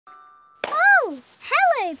Oh,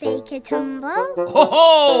 hello, Baker Tumble.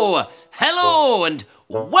 Ho-ho! Hello and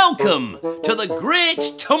welcome to the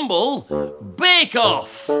Great Tumble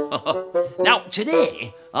Bake-Off. Now,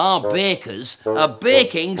 today, our bakers are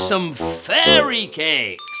baking some fairy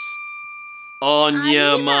cakes. On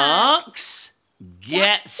your marks,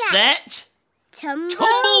 get set,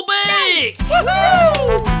 tumble bake!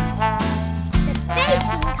 Woohoo! The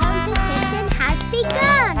baking competition has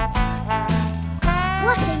begun.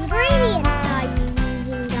 What ingredients are you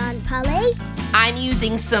using, Aunt Polly? I'm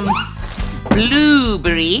using some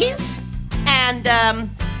blueberries and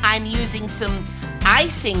I'm using some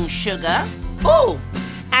icing sugar. Oh,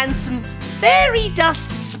 and some fairy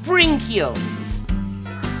dust sprinkles.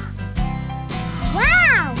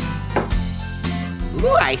 Wow!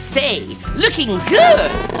 Ooh, I say, looking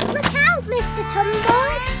good. Look out, Mr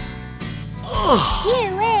Tumble. Oh.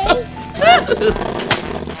 You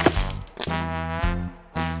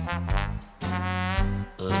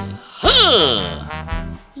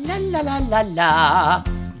La la la la la.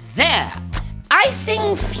 There,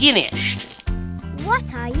 icing finished.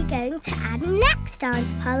 What are you going to add next, Aunt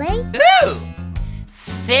Polly? Ooh,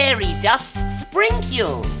 fairy dust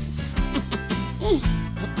sprinkles.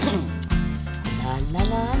 La la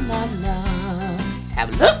la la la. Let's have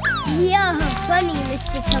a look. You're funny,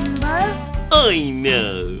 Mr Tumble. I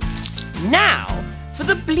know. Now for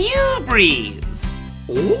the blueberries.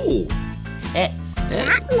 Oh.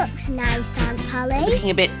 That looks nice, Aunt Polly.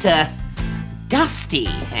 Looking a bit dusty.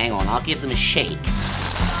 Hang on, I'll give them a shake.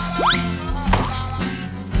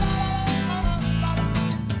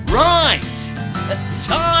 Right.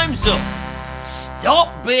 Time's up.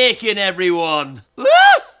 Stop baking, everyone.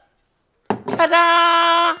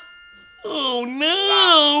 Ta-da! Oh,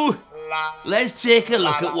 no. Let's take a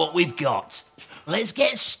look at what we've got. Let's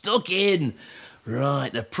get stuck in.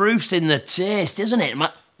 Right, the proof's in the taste, isn't it?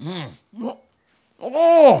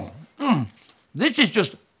 This is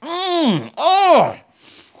just,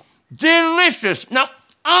 delicious. Now,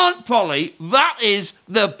 Aunt Polly, that is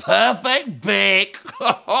the perfect bake.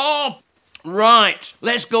 Right,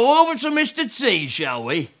 let's go over to Mr T, shall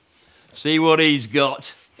we? See what he's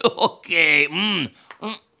got. Okay,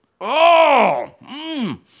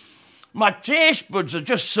 my taste buds are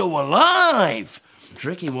just so alive.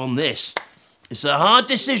 Tricky one, this. It's a hard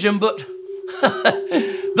decision, but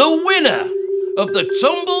the winner of the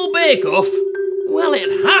Tumble Bake-Off, well, it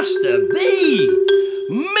has to be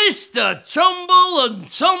Mr Tumble and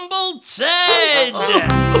Tumble Ted.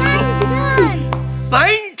 Well done.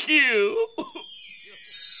 Thank you!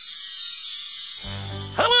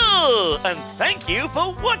 Hello, and thank you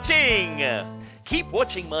for watching! Keep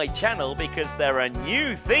watching my channel because there are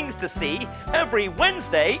new things to see every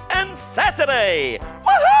Wednesday and Saturday!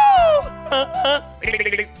 Woohoo!